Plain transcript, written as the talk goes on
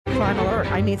Crime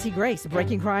Alert. I'm Nancy Grace.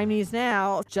 Breaking crime news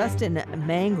now. Justin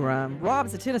Mangrum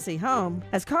robs a Tennessee home.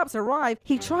 As cops arrive,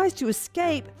 he tries to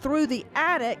escape through the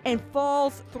attic and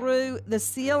falls through the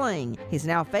ceiling. He's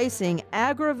now facing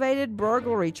aggravated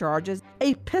burglary charges.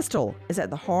 A pistol is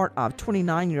at the heart of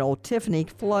 29-year-old Tiffany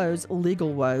Flo's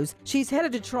legal woes. She's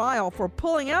headed to trial for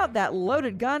pulling out that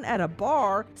loaded gun at a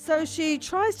bar, so she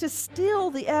tries to steal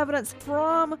the evidence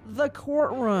from the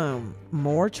courtroom.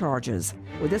 More charges.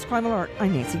 With this Crime Alert,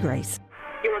 I'm Nancy Grace.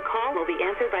 Your call will be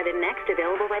answered by the next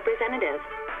available representative.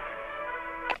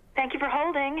 Thank you for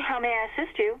holding. How may I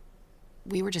assist you?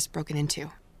 We were just broken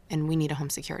into, and we need a home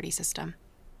security system.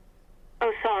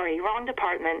 Oh, sorry. Wrong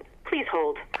department. Please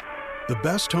hold. The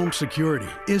best home security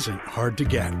isn't hard to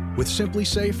get. With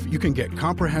SimpliSafe, you can get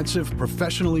comprehensive,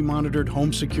 professionally monitored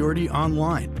home security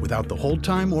online without the hold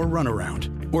time or runaround.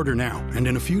 Order now, and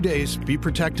in a few days, be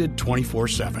protected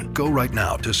 24/7. Go right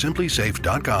now to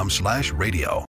SimpliSafe.com/radio.